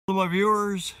Hello, my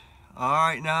viewers. All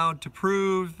right, now to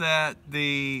prove that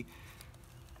the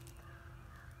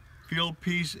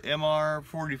Fieldpiece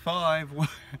MR45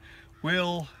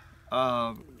 will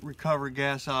recover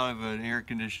gas out of an air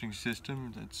conditioning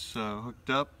system that's hooked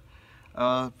up.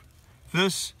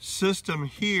 This system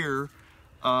here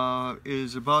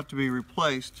is about to be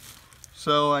replaced.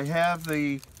 So I have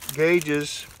the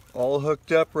gauges all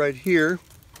hooked up right here.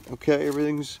 Okay,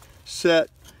 everything's set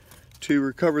to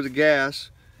recover the gas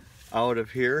out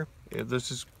of here.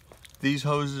 These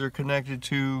hoses are connected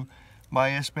to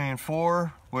my S-band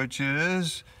 4, which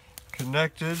is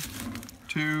connected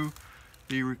to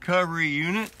the recovery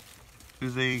unit, to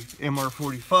the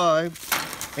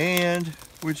MR45, and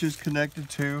which is connected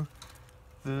to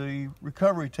the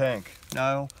recovery tank.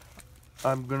 Now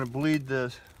I'm going to bleed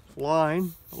this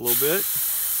line a little bit.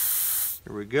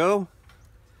 Here we go.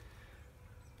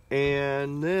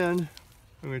 And then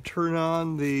I'm going to turn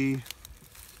on the,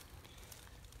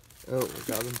 oh, I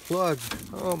got them plugged.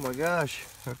 Oh my gosh.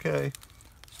 Okay,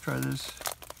 let's try this.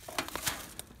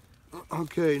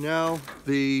 Okay, now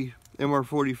the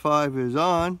MR45 is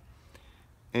on,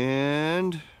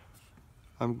 and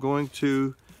I'm going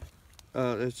to,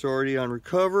 it's already on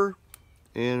recover,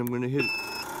 and I'm going to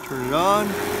turn it on.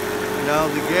 Now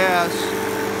the gas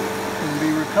can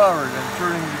be recovered. I'm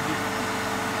turning the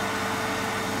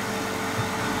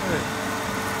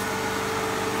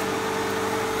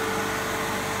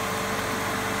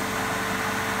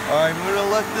I'm going to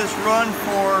let this run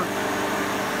for,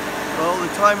 well,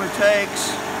 the time it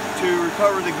takes to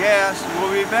recover the gas, and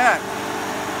we'll be back.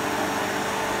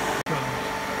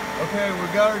 Okay, we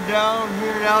got her down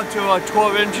here now to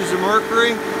 12 inches of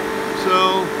mercury.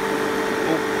 So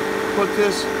we'll put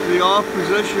this to the off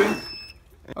position.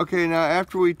 Okay, now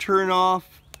after we turn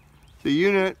off the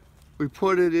unit, we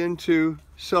put it into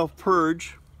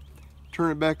self-purge,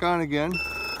 turn it back on again,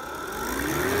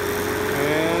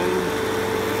 and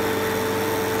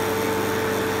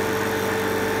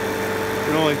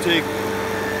it only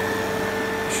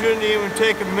shouldn't even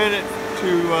take a minute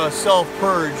to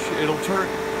self-purge. It'll turn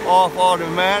off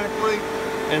automatically,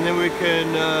 and then we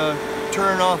can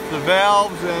turn off the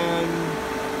valves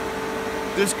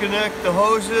and disconnect the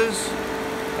hoses,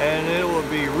 and it will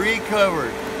be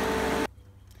recovered.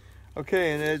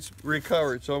 Okay, and it's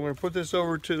recovered. So I'm going to put this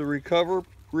over to the recover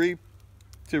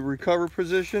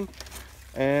position,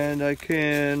 and I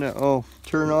can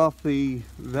turn off the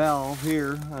valve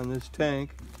here on this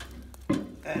tank,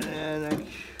 and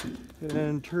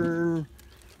then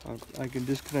I can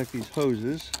disconnect these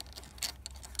hoses.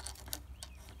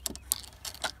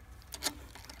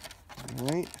 All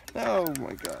right. Oh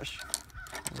my gosh,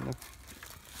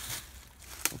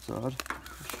 that's odd.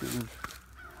 I should have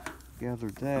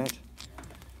gathered that.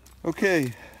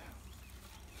 Okay,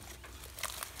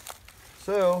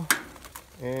 so,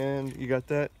 and you got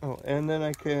that. Oh, and then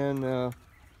I can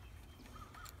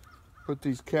put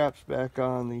these caps back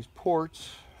on these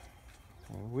ports.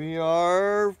 We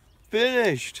are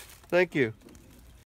finished. Thank you.